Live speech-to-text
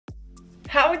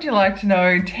How would you like to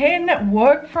know 10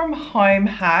 work from home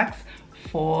hacks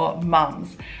for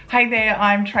mums? Hey there,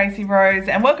 I'm Tracy Rose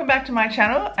and welcome back to my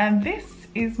channel, and this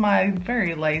is my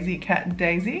very lazy cat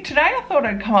Daisy. Today I thought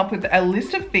I'd come up with a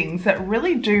list of things that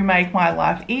really do make my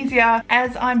life easier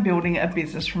as I'm building a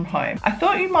business from home. I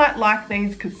thought you might like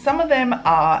these because some of them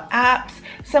are apps,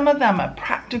 some of them are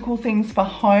practical things for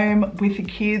home with the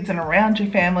kids and around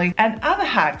your family, and other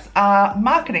hacks are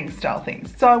marketing style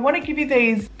things. So I want to give you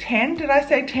these 10, did I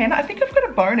say 10? I think I've got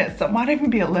a bonus, so it might even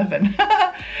be 11.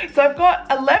 So I've got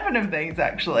 11 of these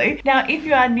actually. Now if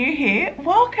you are new here,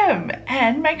 welcome,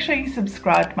 and make sure you subscribe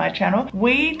to my channel.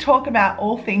 We talk about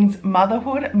all things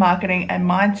motherhood, marketing and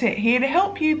mindset here to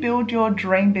help you build your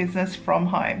dream business from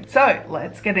home. So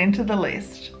let's get into the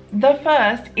list. The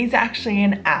first is actually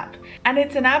an app, and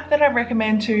it's an app that I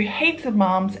recommend to heaps of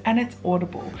moms, and it's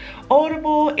Audible.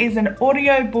 Audible is an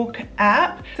audiobook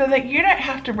app so that you don't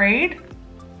have to read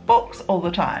books all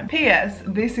the time. P.S.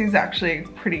 This is actually a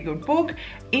pretty good book.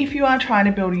 If you are trying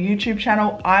to build a YouTube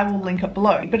channel, I will link it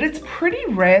below. But it's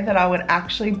pretty rare that I would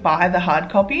actually buy the hard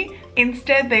copy.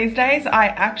 Instead, these days, I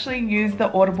actually use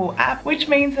the Audible app, which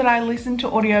means that I listen to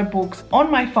audiobooks on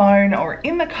my phone or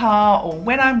in the car or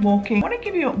when I'm walking. I want to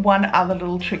give you one other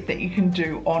little trick that you can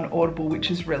do on Audible, which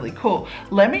is really cool.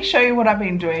 Let me show you what I've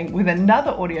been doing with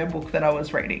another audiobook that I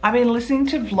was reading. I've been listening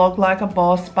to Vlog Like a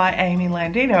Boss by Amy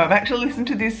Landino. I've actually listened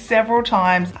to this several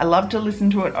times. I love to listen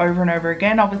to it over and over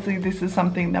again. Obviously, this is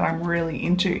something that I'm really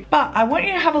into. But I want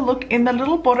you to have a look in the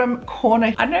little bottom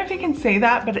corner. I don't know if you can see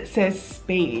that, but it says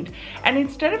speed. And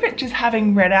instead of it just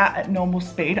having read out at normal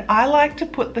speed, I like to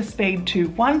put the speed to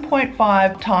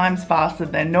 1.5 times faster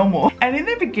than normal. And in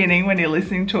the beginning, when you're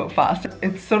listening to it fast,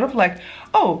 it's sort of like,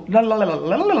 oh, la la la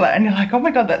la la la, and you're like, oh my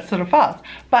God, that's sort of fast.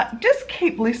 But just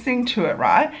keep listening to it,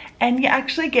 right? And you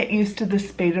actually get used to the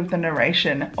speed of the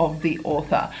narration of the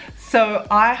author. So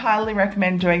I highly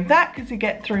recommend doing that because you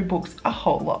get through books a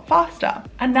whole lot faster.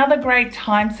 Another great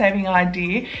time-saving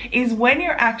idea is when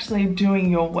you're actually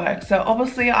doing your work. So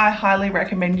obviously I highly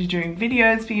recommend you doing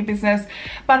videos for your business,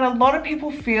 but a lot of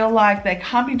people feel like they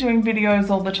can't be doing videos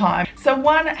all the time. So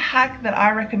one hack that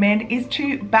I recommend is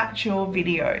to batch your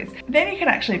videos. Then you can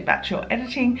actually batch your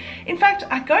editing. In fact,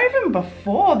 I go even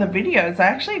before the videos. I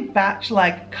actually batch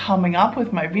like coming up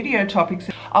with my video topics.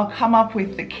 I'll come up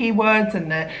with the keywords and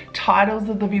the titles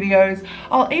of the videos.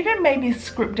 I'll even maybe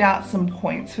script out some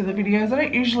points for the videos. I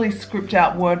don't usually script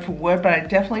out word for word, but I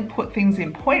definitely put things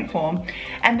in point form.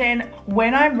 And then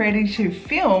when I'm ready to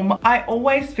film, I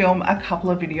always film a couple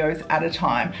of videos at a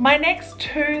time. My next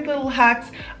two little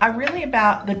hacks are really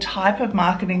about the type of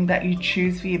marketing that you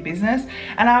choose for your business.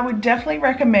 And I would definitely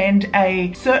recommend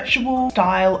a searchable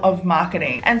style of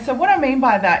marketing. And so what I mean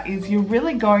by that is you're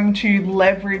really going to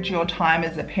leverage your time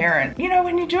as a parent. You know,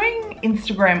 when you're doing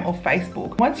Instagram or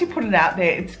Facebook, once you put it out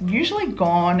there, it's usually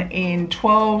gone in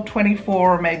 12,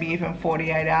 24, or maybe even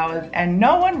 48 hours, and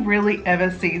no one really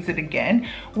ever sees it again.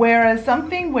 Whereas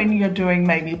something when you're doing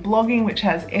maybe blogging, which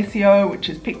has SEO, which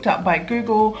is picked up by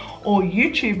Google, or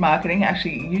YouTube marketing,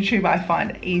 actually YouTube I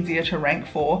find easier to rank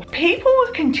for, people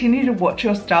will continue to watch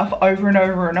your stuff over and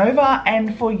over and over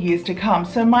and for years to come.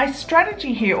 So my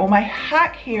strategy here, or my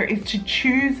hack here, is to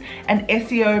choose an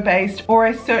SEO based or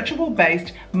a searchable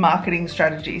based marketing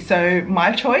strategy. So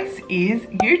my choice is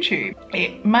YouTube.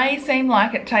 It may seem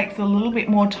like it takes a little bit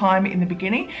more time in the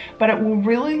beginning, but it will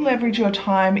really leverage your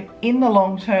time in the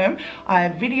long term. I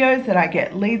have videos that I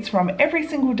get leads from every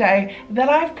single day that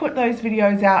I've put those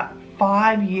videos out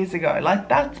 5 years ago. Like,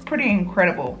 that's pretty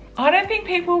incredible. I don't think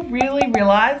people really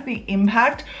realize the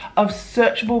impact of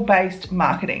searchable based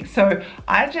marketing. So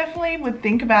I definitely would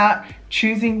think about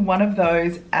choosing one of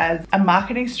those as a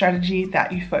marketing strategy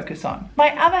that you focus on.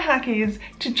 My other hack is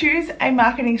to choose a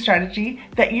marketing strategy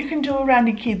that you can do around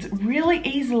your kids really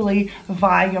easily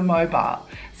via your mobile.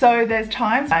 So there's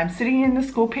times I'm sitting in the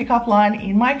school pickup line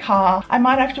in my car, I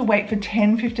might have to wait for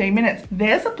 10-15 minutes.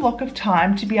 There's a block of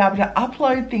time to be able to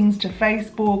upload things to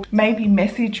Facebook, maybe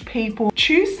message people.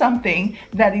 Choose something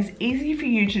that is easy for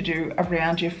you to do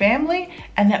around your family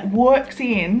and that works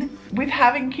in with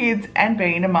having kids and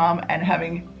being a mom and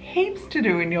having heaps to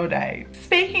do in your day.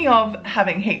 Speaking of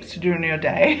having heaps to do in your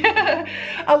day,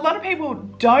 a lot of people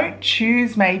don't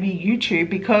choose maybe YouTube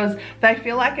because they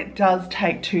feel like it does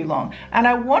take too long. And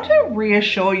I want to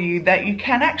reassure you that you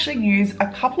can actually use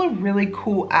a couple of really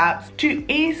cool apps to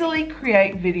easily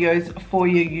create videos for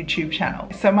your YouTube channel.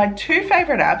 So my two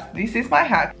favorite apps, this is my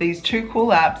hack, these two cool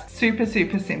apps, super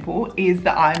simple, is the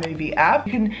iMovie app.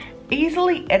 You can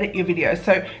easily edit your videos.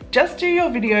 So just do your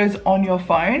videos on your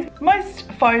phone.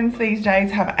 Most phones these days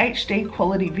have HD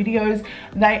quality videos.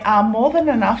 They are more than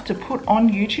enough to put on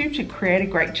YouTube to create a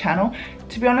great channel.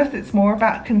 To be honest, it's more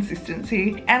about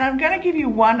consistency. And I'm gonna give you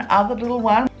one other little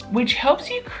one which helps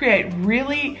you create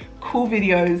really cool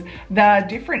videos that are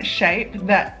different shape,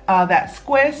 that are that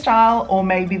square style or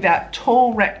maybe that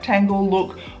tall rectangle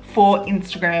look for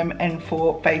Instagram and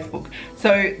for Facebook.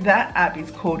 So that app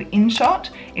is called InShot.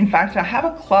 In fact, I have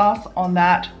a class on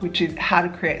that, which is how to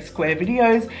create square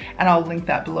videos, and I'll link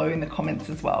that below in the comments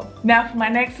as well. Now for my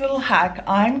next little hack,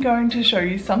 I'm going to show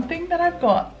you something that I've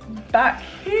got back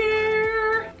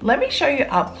here. Let me show you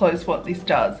up close what this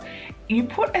does. You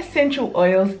put essential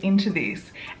oils into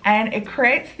this and it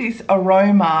creates this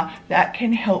aroma that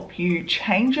can help you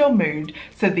change your mood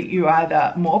so that you're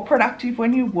either more productive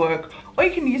when you work, or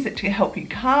you can use it to help you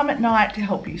calm at night, to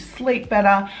help you sleep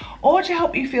better, or to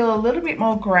help you feel a little bit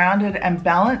more grounded and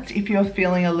balanced if you're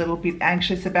feeling a little bit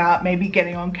anxious about maybe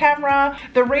getting on camera.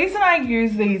 The reason I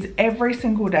use these every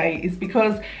single day is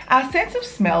because our sense of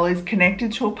smell is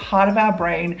connected to a part of our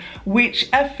brain which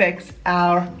affects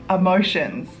our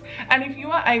emotions. And if you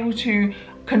are able to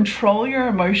control your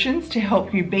emotions to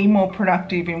help you be more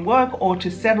productive in work or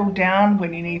to settle down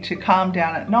when you need to calm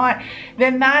down at night,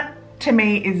 then that to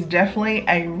me is definitely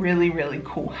a really, really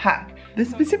cool hack. The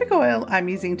specific oil I'm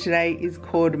using today is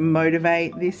called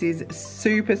Motivate. This is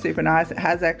super, super nice. It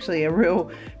has actually a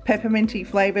real pepperminty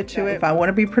flavor to it. If I want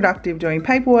to be productive doing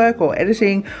paperwork or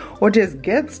editing or just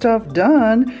get stuff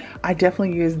done, I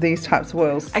definitely use these types of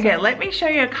oils. Okay, let me show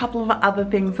you a couple of other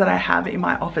things that I have in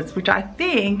my office, which I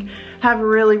think have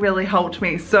really, really helped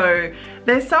me. So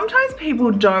there's sometimes people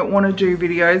don't want to do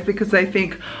videos because they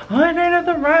think, oh, I don't have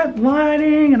the right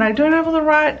lighting and I don't have all the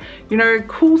right, you know,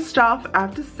 cool stuff. I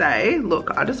have to say, look,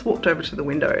 I just walked over to the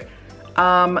window.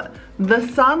 The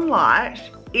sunlight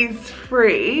is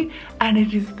free and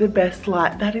it is the best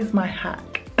light. That is my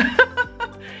hack.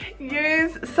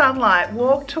 Use sunlight,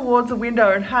 walk towards a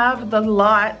window and have the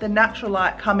light, the natural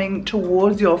light coming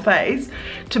towards your face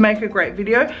to make a great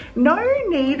video. No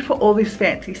need for all this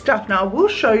fancy stuff. Now I will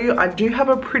show you, I do have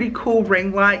a pretty cool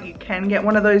ring light. You can get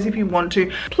one of those if you want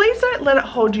to. Please don't let it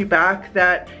hold you back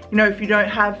that, you know, if you don't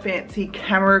have fancy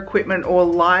camera equipment or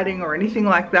lighting or anything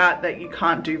like that, that you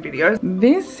can't do videos.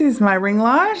 This is my ring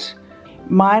light.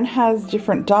 Mine has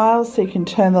different dials so you can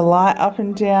turn the light up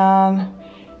and down.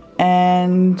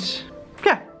 And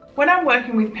yeah, when I'm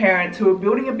working with parents who are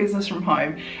building a business from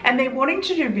home and they're wanting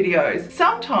to do videos,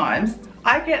 sometimes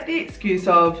I get the excuse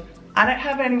of, I don't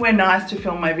have anywhere nice to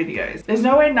film my videos. There's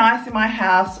nowhere nice in my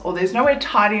house, or there's nowhere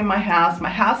tidy in my house. My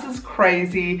house is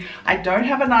crazy. I don't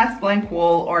have a nice blank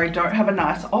wall, or I don't have a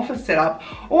nice office set up,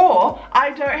 or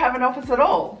I don't have an office at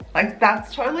all. Like,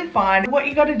 that's totally fine. What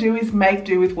you gotta do is make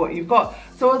do with what you've got.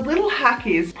 So a little hack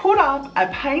is put up a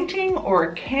painting or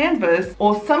a canvas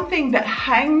or something that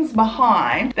hangs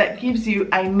behind that gives you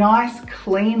a nice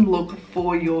clean look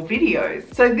for your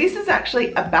videos. So this is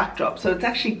actually a backdrop, so it's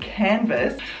actually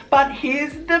canvas, but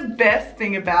here's the best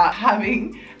thing about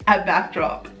having a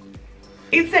backdrop.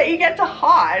 It's that you get to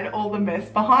hide all the mess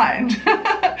behind.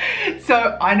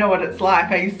 So I know what it's like.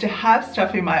 I used to have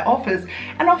stuff in my office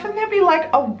and often there'd be like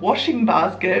a washing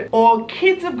basket, or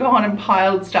kids have gone and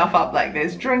piled stuff up, like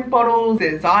there's drink bottles,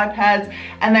 there's iPads,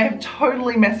 and they have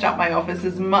totally messed up my office.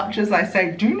 As much as I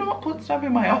say, do not put stuff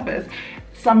in my office,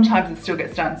 sometimes it still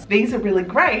gets done. So these are really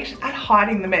great at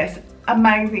hiding the mess.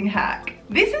 Amazing hack.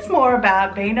 This is more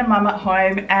about being a mum at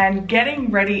home and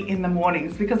getting ready in the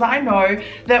mornings, because I know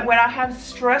that when I have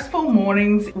stressful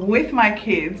mornings with my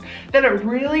kids, that it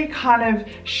really kind of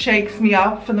shakes me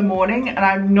up for the morning and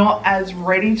I'm not as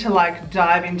ready to like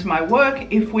dive into my work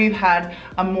if we've had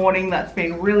a morning that's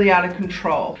been really out of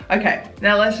control. Okay,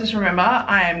 now let's just remember,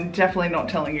 I am definitely not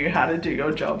telling you how to do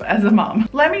your job as a mum.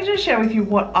 Let me just share with you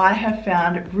what I have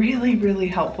found really, really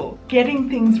helpful. Getting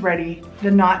things ready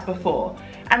the night before.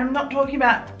 And I'm not talking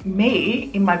about me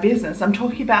in my business, I'm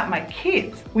talking about my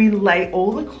kids. We lay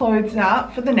all the clothes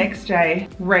out for the next day,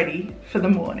 ready for the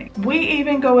morning. We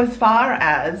even go as far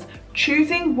as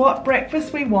choosing what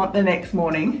breakfast we want the next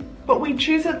morning, but we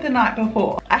choose it the night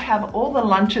before. I have all the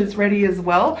lunches ready as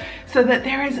well, so that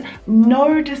there is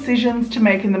no decisions to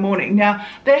make in the morning. Now,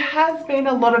 there has been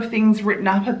a lot of things written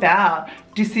up about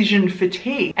decision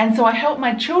fatigue, and so I help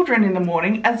my children in the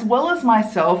morning as well as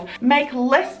myself make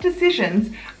less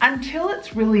decisions until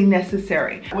it's really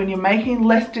necessary. When you're making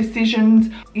less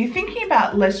decisions, you're thinking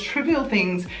about less trivial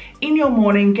things in your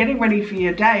morning, getting ready for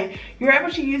your day, you're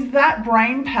able to use that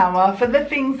brain power for the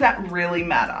things that really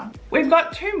matter. We've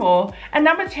got two more, and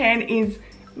number 10 is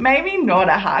maybe not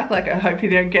a hack, like I hope you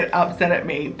don't get upset at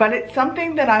me, but it's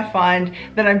something that I find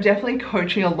that I'm definitely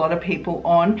coaching a lot of people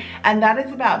on, and that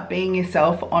is about being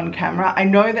yourself on camera. I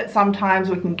know that sometimes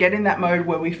we can get in that mode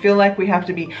where we feel like we have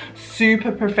to be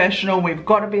super professional, we've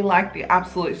got to be like the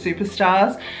absolute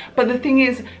superstars, but the thing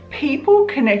is, people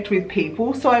connect with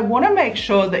people, so I want to make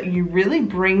sure that you really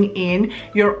bring in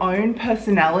your own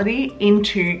personality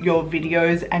into your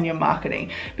videos and your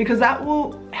marketing, because that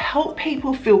will help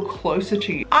people feel closer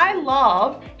to you. I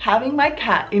love having my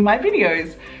cat in my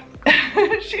videos.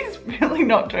 She's really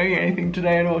not doing anything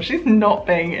today at all. She's not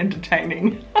being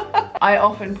entertaining. I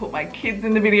often put my kids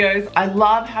in the videos. I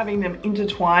love having them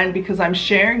intertwined because I'm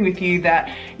sharing with you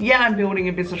that, yeah, I'm building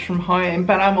a business from home,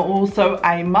 but I'm also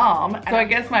a mom. So I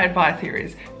guess my advice here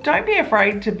is don't be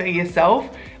afraid to be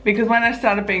yourself, because when I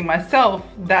started being myself,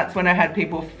 that's when I had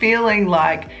people feeling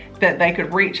like that they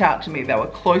could reach out to me, they were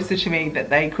closer to me, that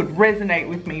they could resonate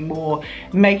with me more,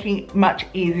 making much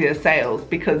easier sales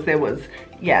because there was,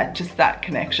 yeah, just that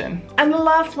connection. And the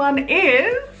last one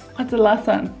is, what's the last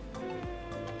one?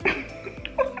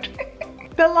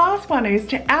 The last one is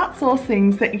to outsource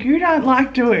things that you don't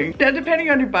like doing. Now,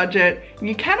 depending on your budget,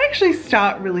 you can actually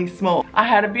start really small. I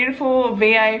had a beautiful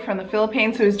VA from the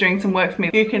Philippines who was doing some work for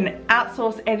me. You can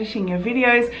outsource editing your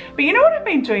videos, but you know what I've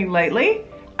been doing lately?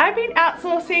 I've been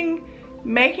outsourcing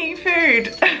making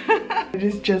food. It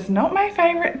is just not my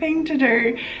favorite thing to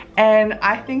do, and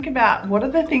I think about what are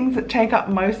the things that take up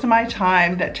most of my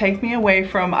time, that take me away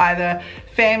from either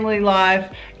family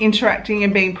life, interacting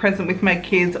and being present with my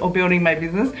kids, or building my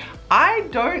business. I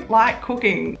don't like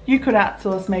cooking. You could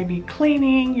outsource maybe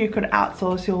cleaning, you could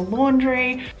outsource your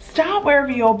laundry. Start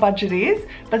wherever your budget is,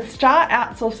 but start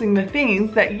outsourcing the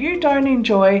things that you don't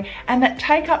enjoy and that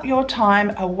take up your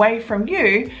time away from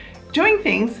you doing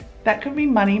things that could be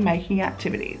money-making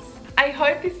activities. I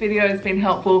hope this video has been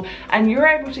helpful and you're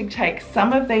able to take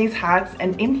some of these hacks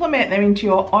and implement them into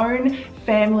your own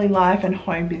family life and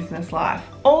home business life.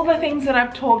 All the things that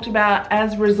I've talked about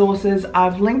as resources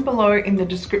I've linked below in the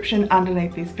description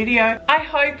underneath this video. I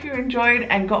hope you enjoyed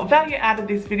and got value out of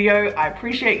this video. I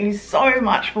appreciate you so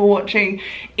much for watching.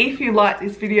 If you like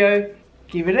this video,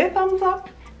 give it a thumbs up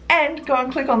and go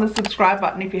and click on the subscribe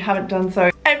button if you haven't done so.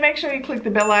 And make sure you click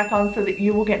the bell icon so that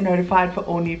you will get notified for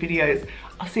all new videos.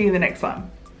 I'll see you in the next one.